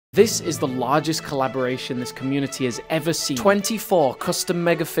This is the largest collaboration this community has ever seen. 24 custom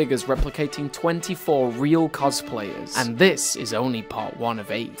mega figures replicating 24 real cosplayers. And this is only part 1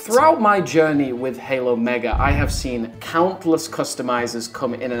 of 8. Throughout my journey with Halo Mega, I have seen countless customizers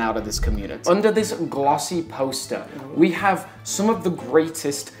come in and out of this community. Under this glossy poster, we have some of the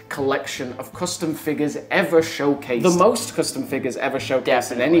greatest collection of custom figures ever showcased. The most custom figures ever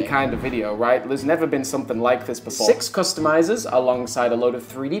showcased in any kind of video, right? There's never been something like this before. 6 customizers, alongside a load of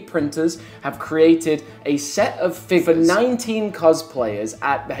 3D printers, have created a set of figures for 19 cosplayers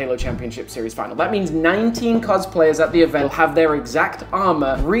at the Halo Championship Series Final. That means 19 cosplayers at the event will have their exact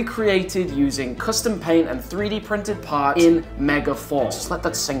armor recreated using custom paint and 3D printed parts in Mega form. Just let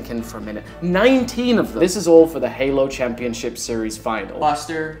that sink in for a minute. 19 of them. This is all for the Halo Championship Series Final.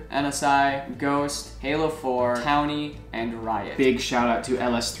 Buster, NSI, Ghost, Halo 4, Townie, and Riot. Big shout out to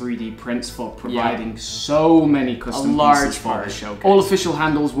LS3D Prints for providing so many custom pieces for the showcase. All official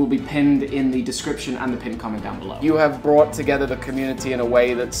handles will be pinned in the description and the pinned comment down below. You have brought together the community in a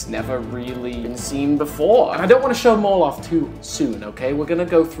way that's never really been seen before. And I don't want to show them all off too soon, okay? We're gonna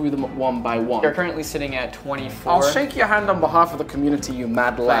go through them one by one. You're currently sitting at 24. I'll shake your hand on behalf of the community, you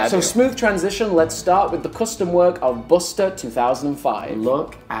mad lad. So smooth transition, let's start with the custom work of Buster 2005.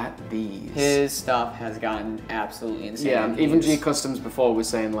 Look at these. His stuff has gotten absolutely insane. Yeah, even G Customs before was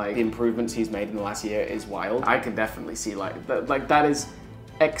saying like the improvements he's made in the last year is wild. I can definitely see like that is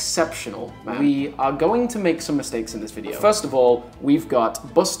exceptional, man. We are going to make some mistakes in this video. First of all, we've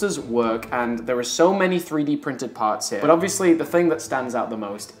got Buster's work, and there are so many 3D printed parts here. But obviously, the thing that stands out the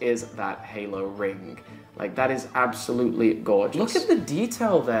most is that Halo ring. Like, that is absolutely gorgeous. Look at the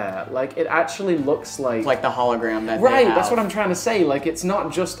detail there. Like, it actually looks like the hologram that right, they have. That's what I'm trying to say. Like, it's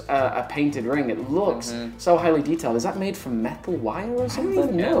not just a painted ring. It looks so highly detailed. Is that made from metal wire or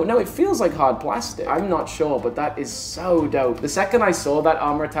something? No, it feels like hard plastic. I'm not sure, but that is so dope. The second I saw that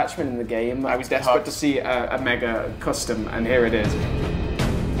armor attachment in the game, I was desperate to see a Mega custom, and here it is.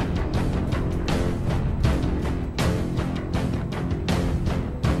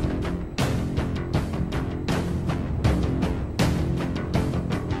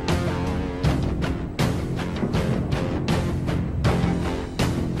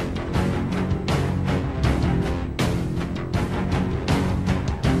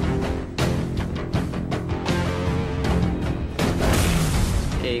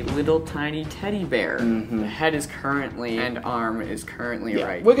 A little tiny teddy bear. The head is currently, and arm is currently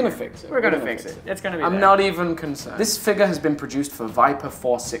right. We're gonna fix it. We're gonna fix it. It's gonna be I'm not even concerned. This figure has been produced for Viper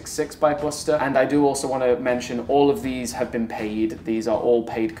 466 by Buster, and I do also want to mention all of these have been paid. These are all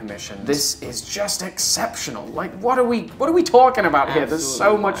paid commissions. This is just exceptional. Like, what are we talking about here? There's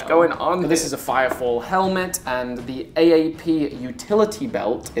so much going on. This is a Firefall helmet, and the AAP utility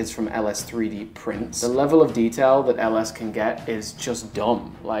belt is from LS3D Prints. The level of detail that LS can get is just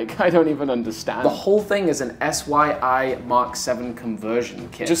dumb. Like, I don't even understand. The whole thing is an SYI Mark 7 conversion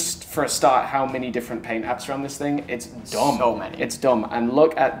kit. Just for a start, how many different paint apps are on this thing? It's dumb. So many. It's dumb. And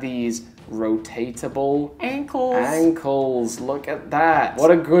look at these rotatable ankles. Look at that. What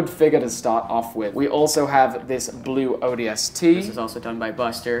a good figure to start off with. We also have this blue ODST. This is also done by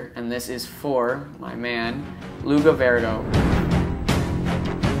Buster, and this is for my man, Lugo Verdo.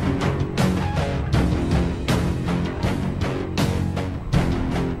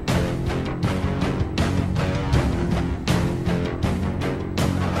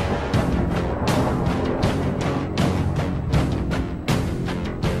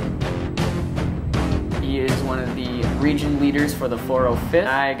 Region leaders for the 405th.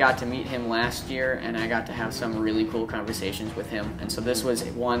 I got to meet him last year, and I got to have some really cool conversations with him, and so this was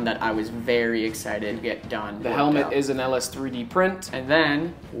one that I was very excited to get done. The helmet is an LS3D print. And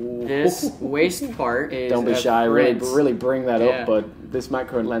then this waist part is Don't be shy, really bring that up, but this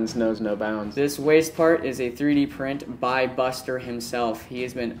macro lens knows no bounds. This waist part is a 3D print by Buster himself. He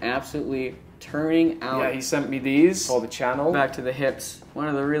has been absolutely turning out. Yeah, he sent me these for the channel. Back to the hips. One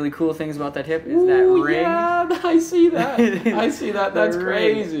of the really cool things about that hip is that ring. Yeah, I see that. I see that. That's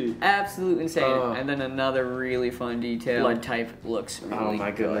crazy. Absolute insane. And then another really fun detail. Blood type looks really Oh my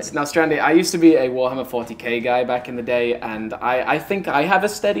goodness. Now, Strandy, I used to be a Warhammer 40k guy back in the day, and I think I have a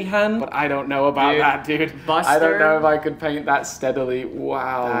steady hand, but I don't know about that, dude. Buster, I don't know if I could paint that steadily.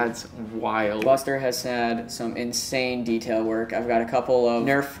 Wow. That's wild. Buster has had some insane detail work. I've got a couple of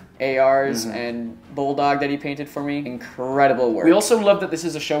Nerf ARs and Bulldog that he painted for me. Incredible work. We also love that this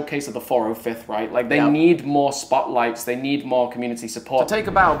is a showcase of the 405th, right? Like, they need more spotlights, they need more community support. So take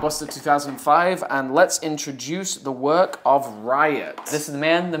a bow, Buster 2005, and let's introduce the work of Riot. This is the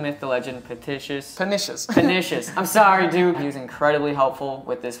man, the myth, the legend, Pernicious. Pernicious. I'm sorry, Duke. He was incredibly helpful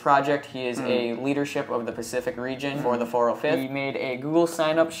with this project. He is a leadership of the Pacific region for the 405th. He made a Google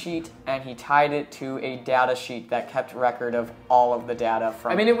sign-up sheet, and he tied it to a data sheet that kept record of all of the data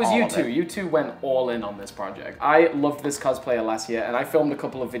from it was you two. You two went all in on this project. I loved this cosplayer last year, and I filmed a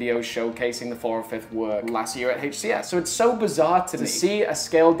couple of videos showcasing the 405th work last year at HCS. So it's so bizarre to me to see a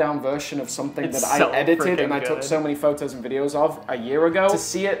scaled down version of something that I edited and I took so many photos and videos of a year ago. To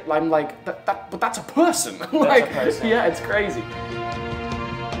see it, I'm like, but that's a person. Like, a person. Yeah, it's crazy.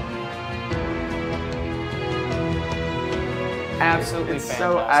 Absolutely it's fantastic.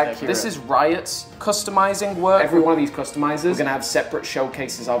 So accurate. This is Riot's customizing work. Every one of these customizers are gonna have separate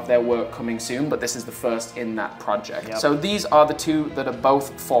showcases of their work coming soon, but this is the first in that project. So these are the two that are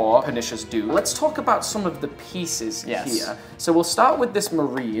both for Pernicious Duke. Let's talk about some of the pieces here. So we'll start with this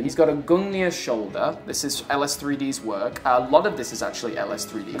Marine. He's got a Gungnir shoulder. This is LS3D's work. A lot of this is actually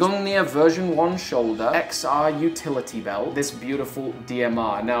LS3D. Gungnir version 1 shoulder, XR utility belt, this beautiful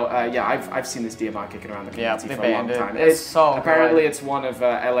DMR. Now, yeah, I've seen this DMR kicking around the community for a long time. It's so apparently it's one of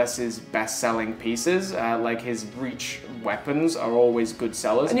LS's best-selling pieces. Like, his breach weapons are always good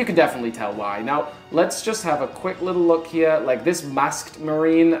sellers, and you can definitely tell why. Now, let's just have a quick little look here. Like, this masked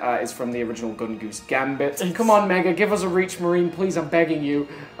Marine is from the original Gun Goose Gambit. Come on, Mega, give us a Reach Marine, please, I'm begging you.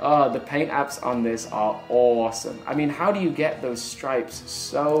 The paint apps on this are awesome. I mean, how do you get those stripes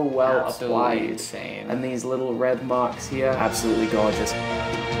so well applied? Insane. And these little red marks here, absolutely gorgeous.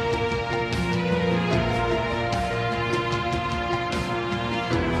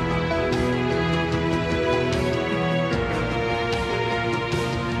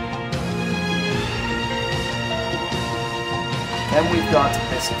 Then we've got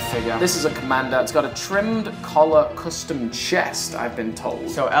this figure. This is a commander. It's got a trimmed collar custom chest, I've been told.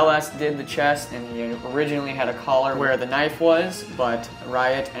 So LS did the chest, and he originally had a collar where the knife was, but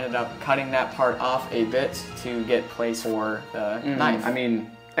Riot ended up cutting that part off a bit to get place for the knife. I mean,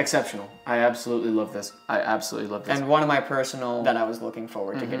 exceptional. I absolutely love this. I absolutely love this. And one of my personal that I was looking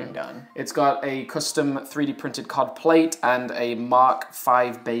forward to getting done. It's got a custom 3D printed COD plate and a Mark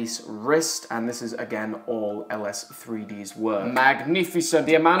 5 base wrist, and this is again all LS3D's work. Magnificent.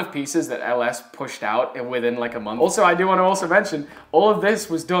 The amount of pieces that LS pushed out within like a month. Also, I do want to also mention, all of this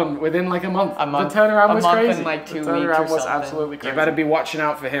was done within like a month. The turnaround was crazy. And like 2 weeks The turnaround was something. absolutely crazy. You better be watching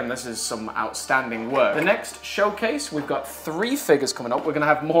out for him. This is some outstanding work. The next showcase, we've got 3 figures coming up. We're gonna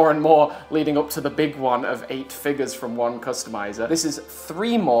have more and more leading up to the big one of 8 figures from one customizer. This is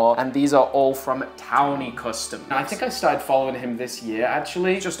 3 more, and these are all from Townie Custom. I think I started following him this year,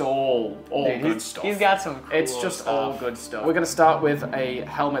 actually. Just all good stuff. He's got some cool It's just stuff. all good stuff. We're gonna start with a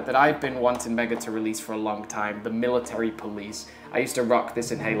helmet that I've been wanting Mega to release for a long time, the Military Police. I used to rock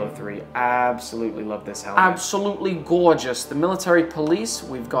this in Halo 3. Absolutely love this helmet. Absolutely gorgeous. The Military Police,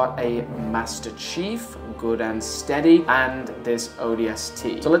 we've got a Master Chief, good and steady, and this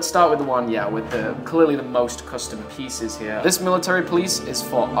ODST. So let's start with the one, with the clearly the most custom pieces here. This Military Police is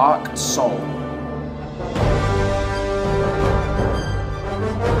for Arc Soul.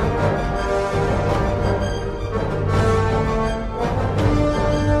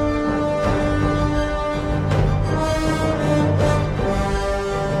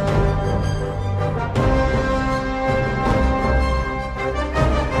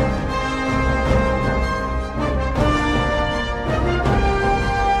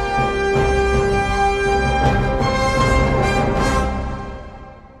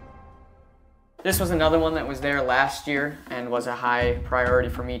 This was another one that was there last year and was a high priority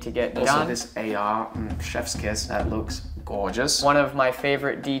for me to get done. Also this AR, chef's kiss, that looks gorgeous. One of my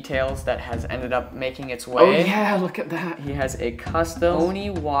favorite details that has ended up making its way. Oh yeah, look at that. He has a custom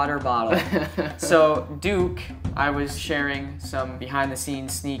Oni water bottle. So Duke, I was sharing some behind the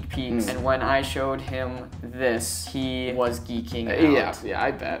scenes sneak peeks, and when I showed him this, he was geeking out. Yeah,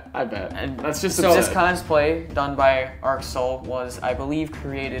 I bet. And that's just so absurd. this cosplay done by Arc Soul was, I believe,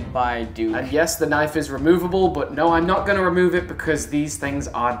 created by Duke. And yes, the knife is removable, but no, I'm not going to remove it because these things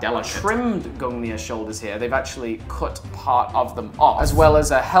are delicate. Trimmed Gungnir shoulders here. They've actually cut part of them off, as well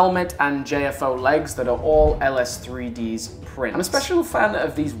as a helmet and JFO legs that are all LS3D's print. I'm a special fan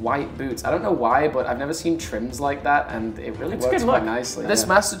of these white boots. I don't know why, but I've never seen trims like that, and it really works quite nicely. This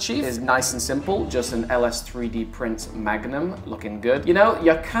Master Chief is nice and simple, just an LS3D print Magnum, looking good. You know,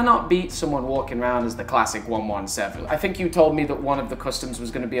 you cannot beat someone walking around as the classic 117. I think you told me that one of the customs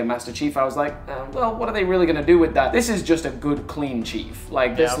was going to be a Master Chief. I was like, well, what are they really going to do with that? This is just a good, clean Chief.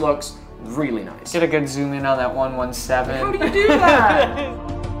 Like, this looks Really nice. Get a good zoom in on that 117. How do you do that?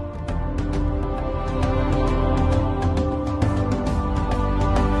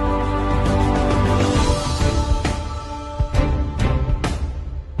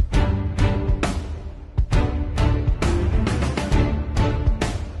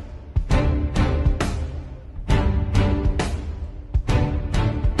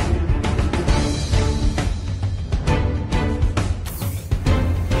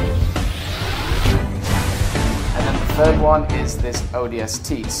 Third one is this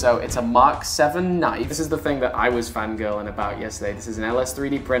ODST. So it's a Mark 7 knife. This is the thing that I was fangirling about yesterday. This is an LS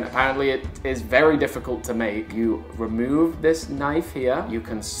 3D print. Apparently it is very difficult to make. You remove this knife here. You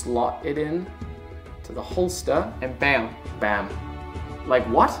can slot it in to the holster. And bam. Bam. Like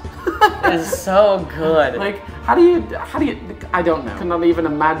what? It's so good. Like, how do you, I don't know. I cannot even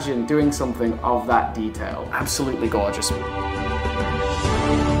imagine doing something of that detail. Absolutely gorgeous.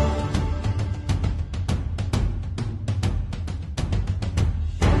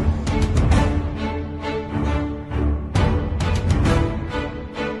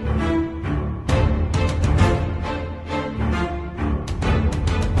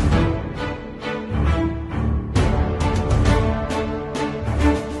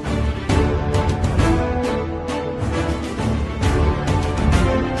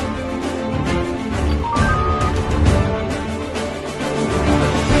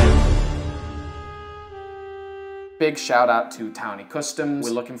 Big shout out to Townie Customs.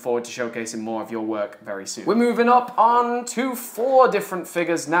 We're looking forward to showcasing more of your work very soon. We're moving up on to 4 different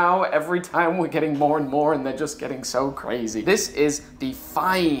figures now. Every time we're getting more and more and they're just getting so crazy. This is the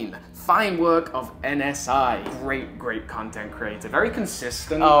fine work of NSI. Great content creator. Very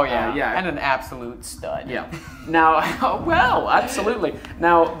consistent. Oh yeah. Yeah. And an absolute stud. Yeah. Now, well, absolutely.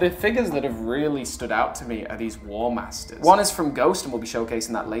 Now, the figures that have really stood out to me are these War Masters. One is from Ghost, and we'll be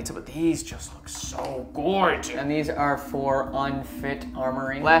showcasing that later, but these just look so gorgeous. And these are for unfit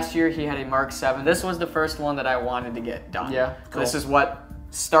armoring. Last year, he had a Mark 7. This was the first one that I wanted to get done. Yeah, cool. This is what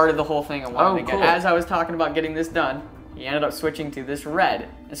started the whole thing I wanted to get. Cool. As I was talking about getting this done, he ended up switching to this red.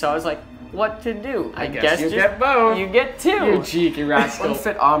 And so I was like, what to do? I guess you get both. You get 2. You cheeky rascal.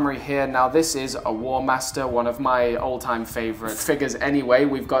 Unfit armory here. Now this is a War Master, one of my all-time favorite figures anyway.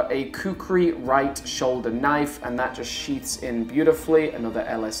 We've got a kukri right shoulder knife, and that just sheaths in beautifully. Another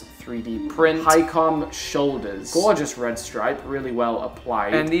LS 3D print. High-com shoulders. Gorgeous red stripe, really well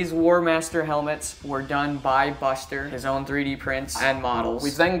applied. And these War Master helmets were done by Buster, his own 3D prints and models.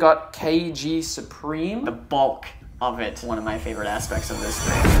 We've then got KG Supreme. The bulk of it, one of my favorite aspects of this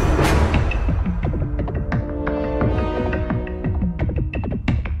thing.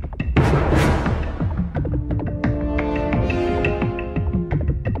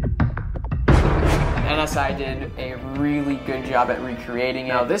 NSI did a really good job at recreating it.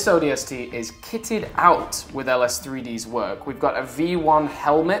 Now this ODST is kitted out with LS3D's work. We've got a V1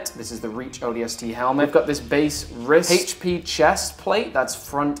 helmet. This is the Reach ODST helmet. We've got this base wrist HP chest plate that's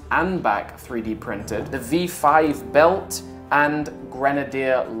front and back 3D printed. The V5 belt and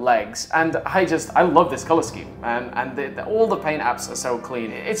Grenadier legs. And I love this color scheme. And all the paint apps are so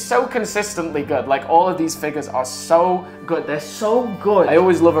clean. It's so consistently good. Like, all of these figures are so good. They're so good. I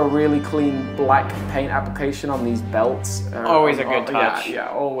always love a really clean black paint application on these belts. Always a good touch. Yeah,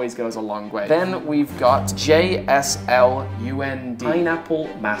 always goes a long way. Then we've got JSLUND Pineapple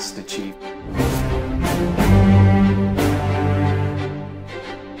Master Chief.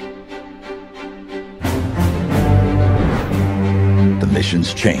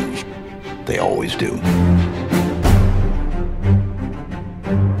 Missions change. They always do.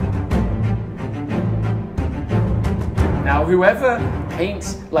 Now, whoever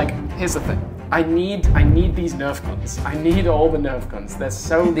paints, like, here's the thing. I need these Nerf guns. I need all the Nerf guns. They're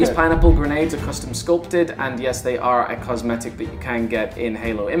so good. These pineapple grenades are custom sculpted, and yes, they are a cosmetic that you can get in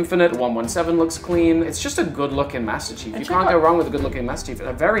Halo Infinite. The 117 looks clean. It's just a good looking Master Chief. You can't go wrong with a good looking Master Chief.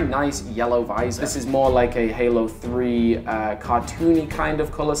 A very nice yellow visor. This is more like a Halo 3 cartoony kind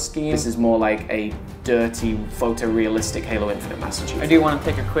of color scheme. This is more like a dirty, photorealistic Halo Infinite Master Chief. I do want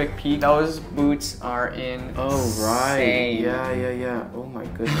to take a quick peek. Those boots are insane. Oh, right. Yeah. Oh my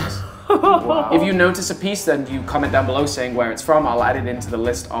goodness. Wow. If you notice a piece, then you comment down below saying where it's from. I'll add it into the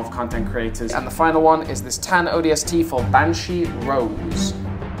list of content creators. And the final one is this tan ODST for Banshee Rose.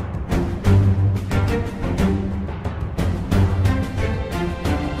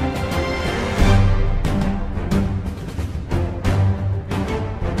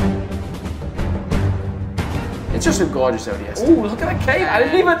 It's just a gorgeous ODST. Ooh, look at that cape! I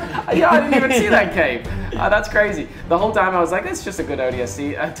didn't even see that cape. That's crazy. The whole time I was like, it's just a good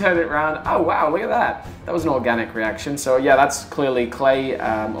ODST. I turned it around. Oh, wow, look at that. That was an organic reaction. So yeah, that's clearly clay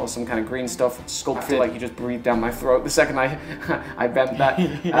or some kind of green stuff sculpted. I feel like you just breathed down my throat the second I bent that.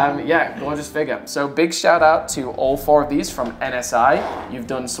 Yeah, gorgeous figure. So big shout out to all 4 of these from NSI. You've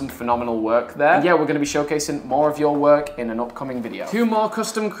done some phenomenal work there. And yeah, we're going to be showcasing more of your work in an upcoming video. 2 more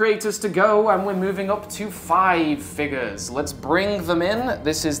custom creators to go, and we're moving up to 5 figures. Let's bring them in.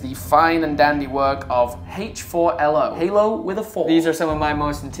 This is the fine and dandy work of H4LO. Halo with a 4. These are some of my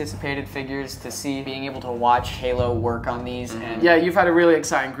most anticipated figures to see, being able to watch Halo work on these. And yeah, you've had a really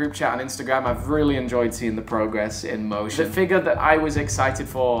exciting group chat on Instagram. I've really enjoyed seeing the progress in motion. The figure that I was excited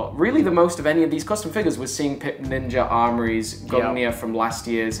for, really the most of any of these custom figures, was seeing Pip Ninja Armory's Gungnir from last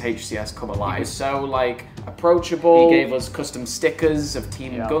year's HCS come alive. He was so like approachable. He gave us custom stickers of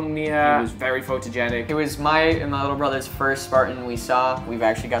Team Gungnir. He was very photogenic. It was my and my little brother's first Spartan we saw. We've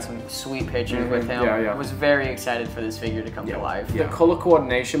actually got some sweet pictures with him. I was very excited for this figure to come to life. The color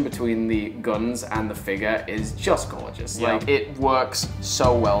coordination between the guns and the figure is just gorgeous. Like, it works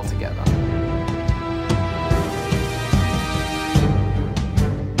so well together.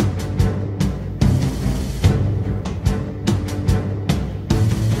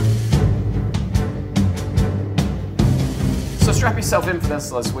 So strap yourself in for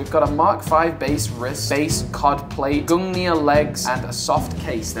this, Liz. We've got a Mark V base wrist, base cod plate, Gungnir legs, and a soft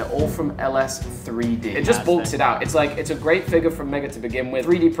case. They're all from LS 3D. It just bulks it out. It's like, it's a great figure from Mega to begin with.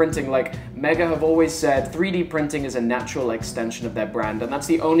 3D printing, like Mega have always said, 3D printing is a natural extension of their brand, and that's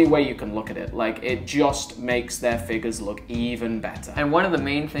the only way you can look at it. Like, it just makes their figures look even better. And one of the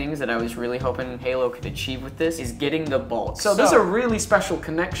main things that I was really hoping Halo could achieve with this is getting the bulk. So there's a really special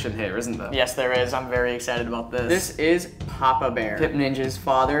connection here, isn't there? Yes, there is. I'm very excited about this. This is Papa Bear, Pip Ninja's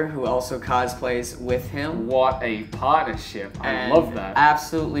father, who also cosplays with him. What a partnership. I love that.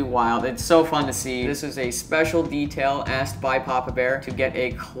 Absolutely wild. It's so fun to see. This is a special detail asked by Papa Bear to get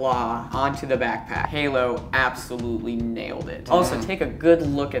a claw onto the backpack. Halo absolutely nailed it. Also, take a good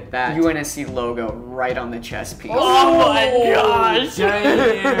look at that UNSC logo right on the chest piece. Oh my gosh!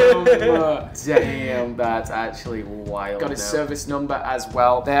 Damn! Damn, that's actually wild. Got his service number as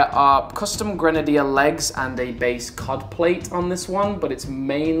well. There are custom Grenadier legs and a base cod plate on this one, but it's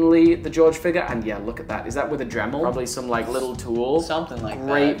mainly the George figure. And yeah, look at that. Is that with a Dremel? Probably some like little tool. Something like that.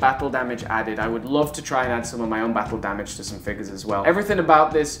 Great battle damage added. I would love to try and add some of my own battle damage to some figures as well. Everything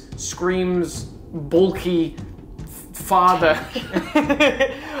about this screams bulky father.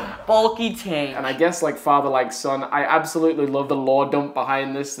 Bulky tank. And I guess like father like son. I absolutely love the lore dump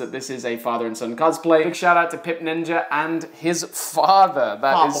behind this, that this is a father and son cosplay. Big shout out to Pip Ninja and his father.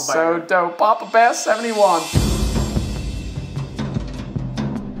 That is so dope. Papa Bear 71.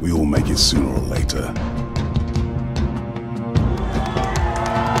 We all make it sooner or later.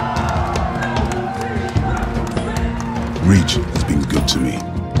 Reach has been good to me.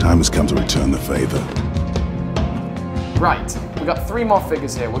 Time has come to return the favor. Right, we got 3 more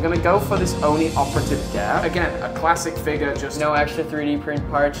figures here. We're gonna go for this Oni Operative Gear. Again, a classic figure, just no extra 3D print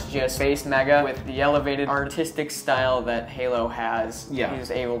parts, just base Mega with the elevated artistic style that Halo has. Yeah.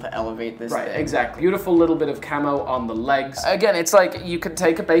 He's able to elevate this right, thing. Exactly. Beautiful little bit of camo on the legs. Again, it's like you can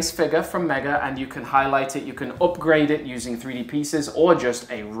take a base figure from Mega and you can highlight it, you can upgrade it using 3D pieces or just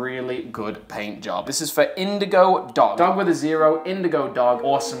a really good paint job. This is for Indigo Dog. Dog with a 0, Indigo Dog,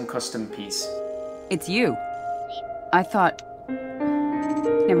 awesome custom piece. It's you. I thought...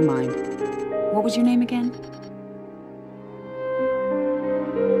 Never mind. What was your name again?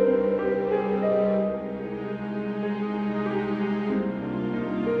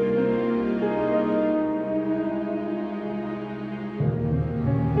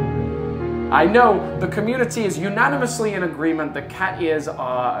 I know the community is unanimously in agreement that cat ears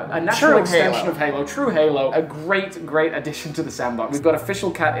are a natural extension of Halo. True Halo. A great, great addition to the sandbox. We've got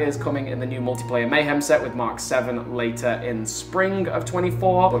official cat ears coming in the new multiplayer Mayhem set with Mark 7 later in spring of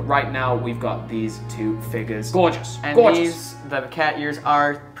 24. But right now we've got these 2 figures. Gorgeous. And gorgeous. the cat ears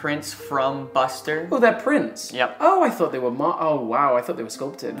are prints from Buster. Oh, they're prints? Yep. Oh, I thought they were oh wow, I thought they were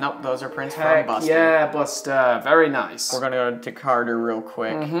sculpted. Nope, those are prints from Buster. Yeah, Buster. Very nice. We're gonna go to Carter real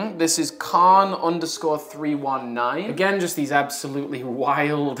quick. This is Khan_319. Again, just these absolutely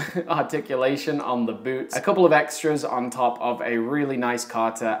wild articulation on the boots. A couple of extras on top of a really nice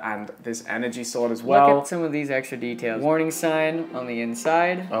Carter and this energy sword as well. Look at some of these extra details. Warning sign on the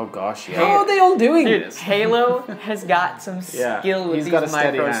inside. Oh gosh, yeah. How are they all doing this? Halo has got some skill with these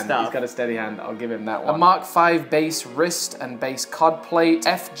micro stuff. He's got a steady hand, I'll give him that one. A Mark V base wrist and base cod plate,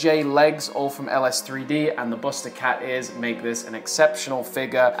 FJ legs, all from LS3D, and the Buster cat ears make this an exceptional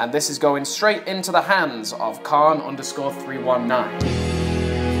figure. And this is going straight into the hands of Khan_319.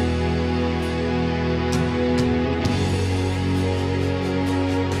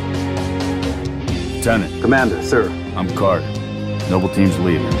 Lieutenant. Commander, sir. I'm Carter. Noble Team's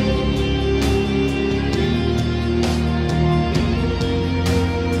leader.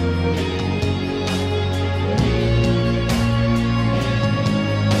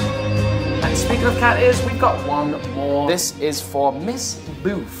 And speaking of cat ears, we've got one more. This is for Miss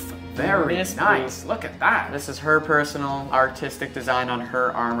Booth. Very Miss nice. Booth. Look at that. This is her personal artistic design on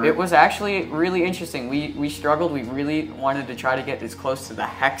her armor. It was actually really interesting. We struggled. We really wanted to try to get as close to the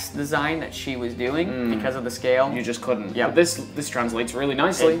hex design that she was doing because of the scale. You just couldn't. Yeah. But this translates really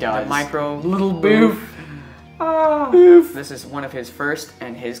nicely. It does. The Micro little Booth. This is one of his first,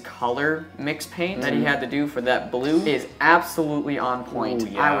 and his color mix paint that he had to do for that blue is absolutely on point. Ooh,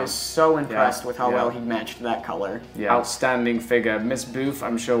 yeah. I was so impressed with how Yeah. well he matched that color. Yeah. Outstanding figure. Miss Booth,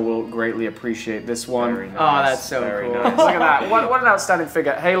 I'm sure will greatly appreciate this one. Very nice. Oh, that's so Very cool. nice. Look at that. What an outstanding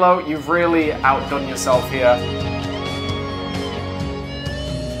figure. Halo, you've really outdone yourself here.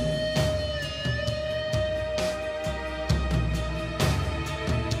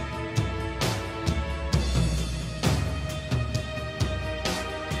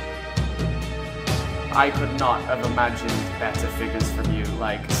 I could not have imagined better figures from you.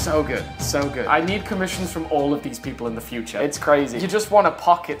 Like, so good, so good. I need commissions from all of these people in the future. It's crazy. You just want to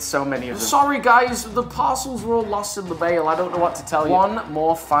pocket so many of them. Sorry guys, the parcels were all lost in the mail. I don't know what to tell you. One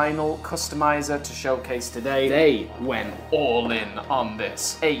more final customizer to showcase today. They went all in on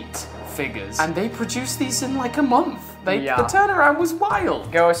this. 8 figures. And they produced these in like a month. The turnaround was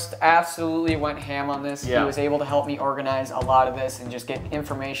wild. Ghost absolutely went ham on this. Yeah. He was able to help me organize a lot of this and just get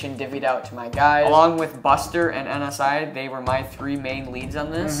information divvied out to my guys. Along with Buster and NSI, they were my 3 main leads on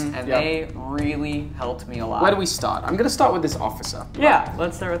this, and they really helped me a lot. Where do we start? I'm gonna start with this officer. Yeah,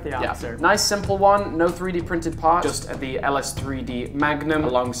 let's start with the officer. Nice simple one, no 3D printed parts, just the LS3D Magnum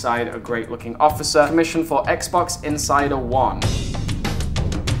alongside a great looking officer. Commissioned for Xbox Insider 1.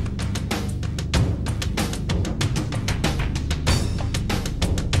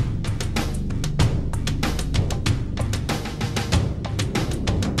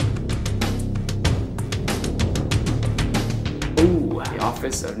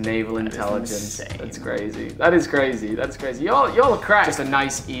 Office of Naval Intelligence. That's crazy. That is crazy. That's crazy. Y'all are cracked. Just a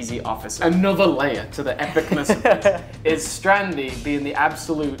nice, easy officer. Another layer to the epicness of this is Strandy, being the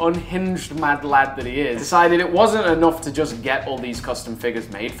absolute unhinged mad lad that he is, decided it wasn't enough to just get all these custom figures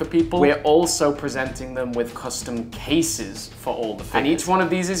made for people. We're also presenting them with custom cases for all the figures. And each one of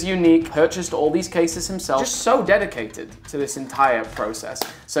these is unique. Purchased all these cases himself. Just so dedicated to this entire process.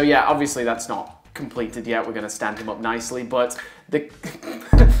 So yeah, obviously that's not completed yet. We're gonna stand him up nicely, but the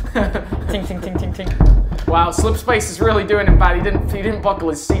Ting, ting, ting, ting, ting. Wow, Slip Space is really doing him bad. He didn't buckle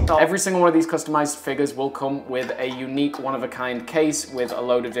his seatbelt. Every single one of these customized figures will come with a unique one-of-a-kind case with a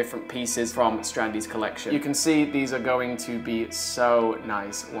load of different pieces from Strandy's collection. You can see these are going to be so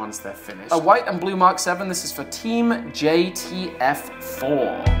nice once they're finished. A white and blue Mark 7. This is for Team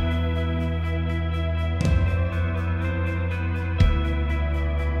JTF4.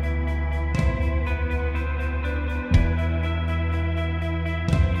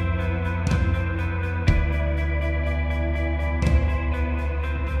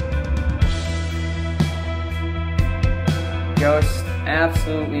 Ghost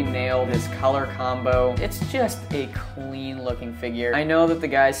absolutely nailed his color combo. It's just a clean looking figure. I know that the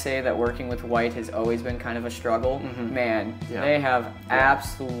guys say that working with white has always been kind of a struggle. Man, they have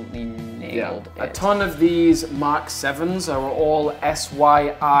absolutely nailed it. A ton of these Mark 7s are all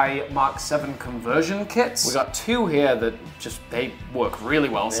SYI Mark 7 conversion kits. We got 2 here that they work really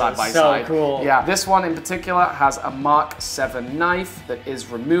well side by side. So cool. Yeah, this one in particular has a Mark 7 knife that is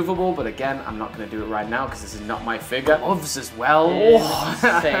removable, but again, I'm not gonna do it right now because this is not my figure. Gloves as well.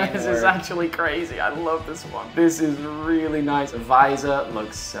 This is actually crazy. I love this one. This is really nice. The visor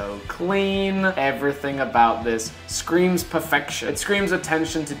looks so clean. Everything about this screams perfection. It screams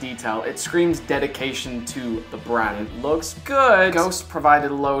attention to detail. It screams dedication to the brand. It looks good. Ghost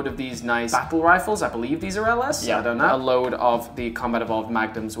provided a load of these nice battle rifles. I believe these are LS. Yeah. I don't know. A load of the Combat Evolved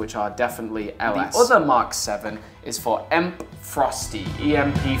Magnums, which are definitely LS. The other Mark 7 is for EMP Frosty.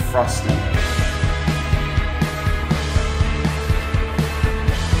 EMP Frosty.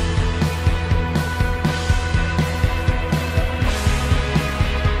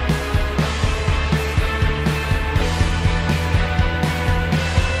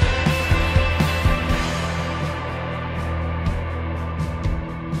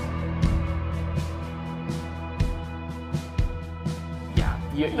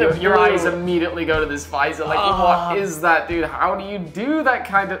 Your eyes immediately go to this visor. Like, what is that, dude? How do you do that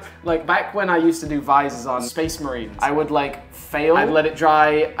kind of... Like, back when I used to do visors on Space Marines, I would, like, fail. I'd let it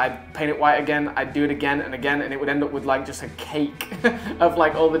dry, I'd paint it white again, I'd do it again, and it would end up with, like, just a cake of,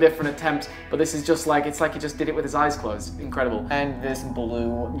 like, all the different attempts. But this is just, like, it's like he just did it with his eyes closed. Incredible. And this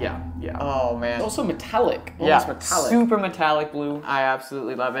blue. Yeah. Oh, man. It's also metallic. Yeah, metallic. super metallic blue. I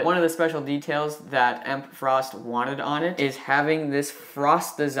absolutely love it. One of the special details that Emp Frost wanted on it is having this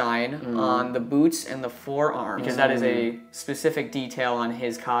frost design on the boots and the forearm, because that is a specific detail on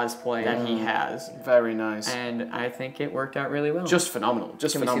his cosplay that he has. Very nice. And I think it worked out really well. Just phenomenal.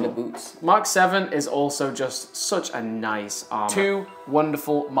 Just phenomenal. We see the boots. Mark 7 is also just such a nice armor. 2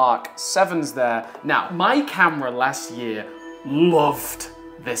 wonderful Mark 7s there. Now, my camera last year loved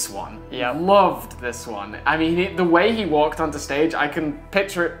this one. Yeah, loved this one. I mean, the way he walked onto stage, I can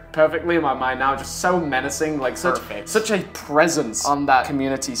picture it perfectly in my mind now, just so menacing, like such a presence on that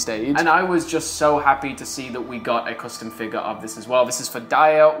community stage. And I was just so happy to see that we got a custom figure of this as well. This is for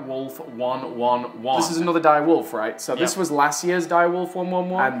Dire Wolf 111. This is another Dire Wolf, right? So this was last year's Dire Wolf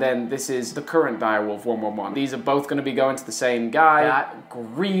 111, and then this is the current Dire Wolf 111. These are both going to be going to the same guy. That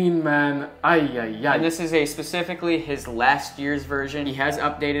green man, And this is specifically his last year's version. He has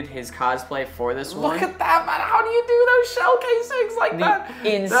updated his cosplay for this one. Look at that, man. How do you do those shell casings like that?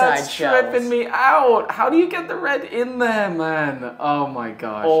 Inside That's shells. tripping me out. How do you get the red in there, man? Oh my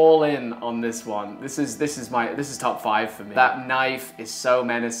gosh. All in on this one. This is top 5 for me. That knife is so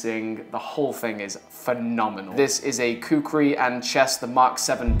menacing. The whole thing is phenomenal. This is a kukri and chest, the Mark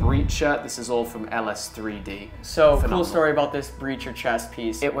 7 breacher. This is all from LS3D. So, cool story about this breacher chest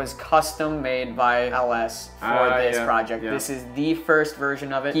piece. It was custom made by LS for this project. This is the first version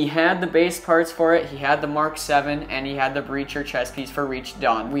of it. He had the base parts for it, he had the Mark 7, and he had the breacher chest piece for Reach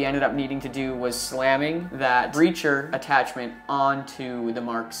done. We ended up needing to do was slamming that breacher attachment onto the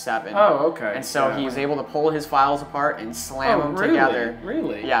Mark 7. Oh, okay. And so he was able to pull his files apart and slam them together.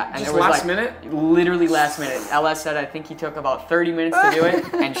 Really? Yeah. And just it was last minute? Literally last minute. LS said I think he took about 30 minutes to do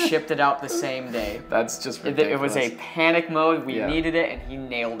it and shipped it out the same day. That's just ridiculous. It was a panic mode. We needed it, and he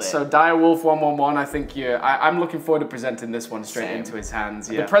nailed it. So Dire Wolf 111, I think I'm looking forward to presenting this one straight into his hands.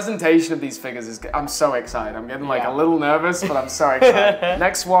 Yeah. The presentation of these figures is, I'm so excited. I'm getting like a little nervous, but I'm so excited.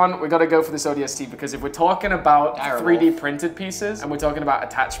 Next one, we got to go for this ODST, because if we're talking about 3D printed pieces and we're talking about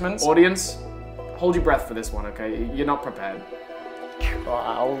attachments, audience, hold your breath for this one, okay? You're not prepared.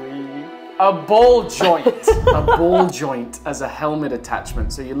 A ball joint. A ball joint as a helmet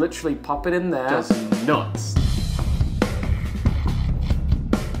attachment. So you literally pop it in there. Does nuts.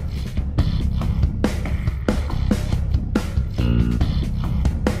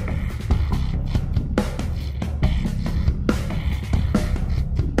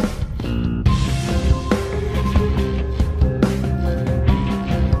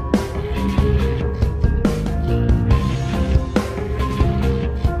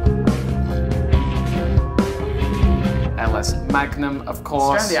 Magnum, of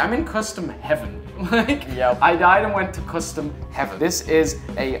course. Strandy, I'm in custom heaven. Like, I died and went to custom heaven. This is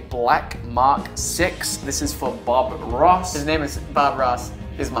a black Mark 6. This is for Bob Ross. His name is Bob Ross.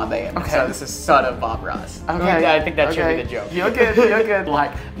 Is my band. Okay. So this is son of Bob Ross. Okay. I think that should be the joke. You're good, you're good.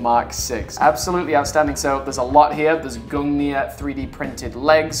 Black Mark 6. Absolutely outstanding. So there's a lot here. There's Gungnir 3D printed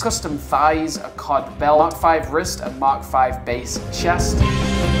legs, custom thighs, a cod belt, Mark 5 wrist, and Mark 5 base chest.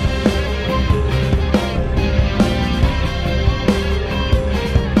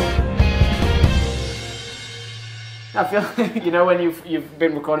 I feel like, you know, when you've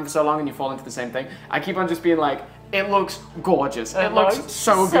been recording for so long and you fall into the same thing, I keep on just being like, it looks gorgeous. It looks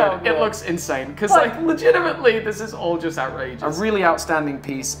so good. It looks insane. Because, like, legitimately, this is all just outrageous. A really outstanding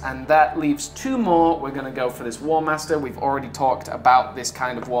piece, and that leaves 2 more. We're going to go for this War Master. We've already talked about this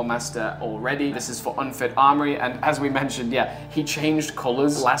kind of War Master already. This is for Unfit Armory, and as we mentioned, he changed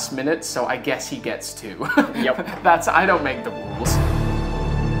colors last minute, so I guess he gets 2. Yep. I don't make the rules.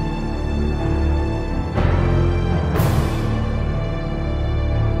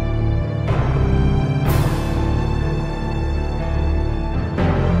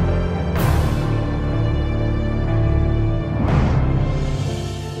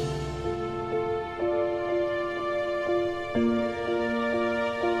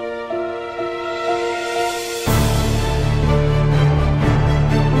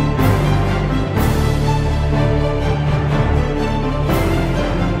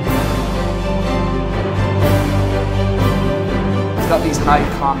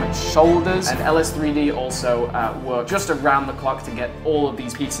 arm and shoulders. And LS3D also worked just around the clock to get all of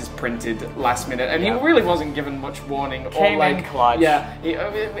these pieces printed last minute. And he really wasn't given much warning. Came or like, in clutch. Yeah,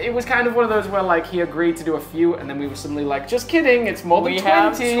 it was kind of one of those where like he agreed to do a few, and then we were suddenly like, just kidding, it's more than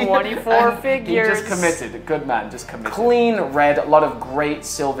 20. We have 24 figures. He just committed. Good man, just committed. Clean red, a lot of great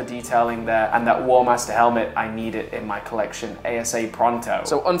silver detailing there, and that War Master helmet, I need it in my collection ASA pronto.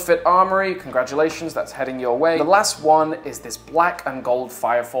 So Unfit Armory, congratulations, that's heading your way. The last one is this black and gold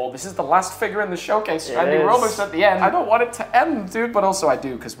Firefall. This is the last figure in the showcase, Randy. We're almost at the end. I don't want it to end, dude, but also I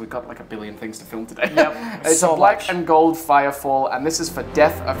do, because we've got like a billion things to film today. Yep. It's so a black and gold Firefall, and this is for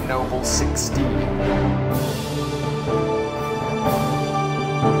Death of Noble 16.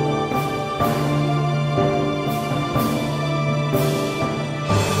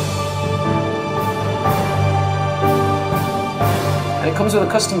 It comes with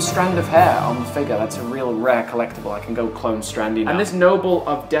a custom strand of hair on the figure. That's a real rare collectible. I can go clone Strandy now. And this Noble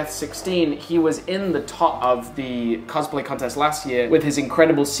of Death 16, he was in the top of the cosplay contest last year with his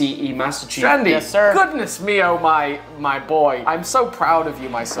incredible CE Master Chief. Strandy, yes, sir. Goodness me, oh my boy. I'm so proud of you,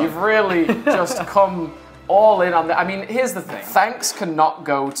 my son. You've really just come all in on that. I mean, here's the thing. Thanks cannot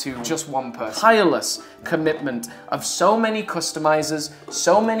go to just one person. Tireless commitment of so many customizers,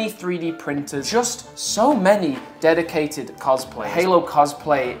 so many 3D printers, just so many dedicated cosplayers. Halo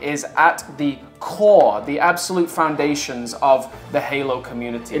cosplay is at the core, the absolute foundations of the Halo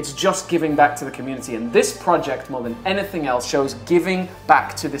community. It's just giving back to the community, and this project, more than anything else, shows giving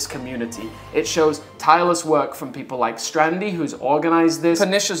back to this community. It shows tireless work from people like Strandy, who's organized this,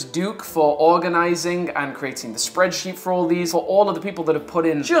 Pernicious Duke for organizing and creating the spreadsheet for all these, for all of the people that have put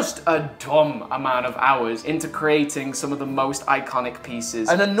in just a dumb amount of hours into creating some of the most iconic pieces.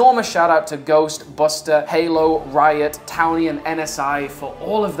 An enormous shout out to Ghost, Buster, Halo, Riot, Townie, and NSI for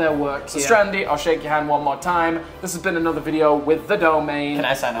all of their work here. So Strandy, I'll shake your hand one more time. This has been another video with the domain. Can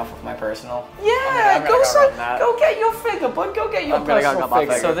I sign off with my personal? Yeah, go get your figure, bud. Go get your personal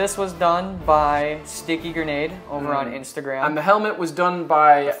figure. So this was done by Sticky Grenade over on Instagram. And the helmet was done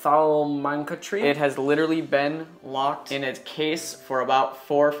by Thalmankatree. It has literally been locked in its case for about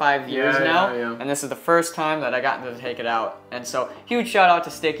 4 or 5 years now. And this is the first time that I got to take it out. And so, huge shout out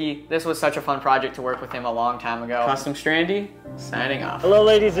to Sticky. This was such a fun project to work with him a long time ago. Custom Strandy, signing off. Hello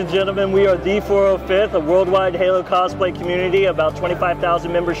ladies and gentlemen, we are the 405th, a worldwide Halo cosplay community, about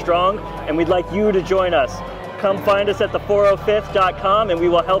 25,000 members strong, and we'd like you to join us. Come find us at the405th.com and we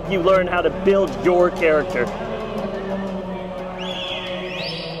will help you learn how to build your character.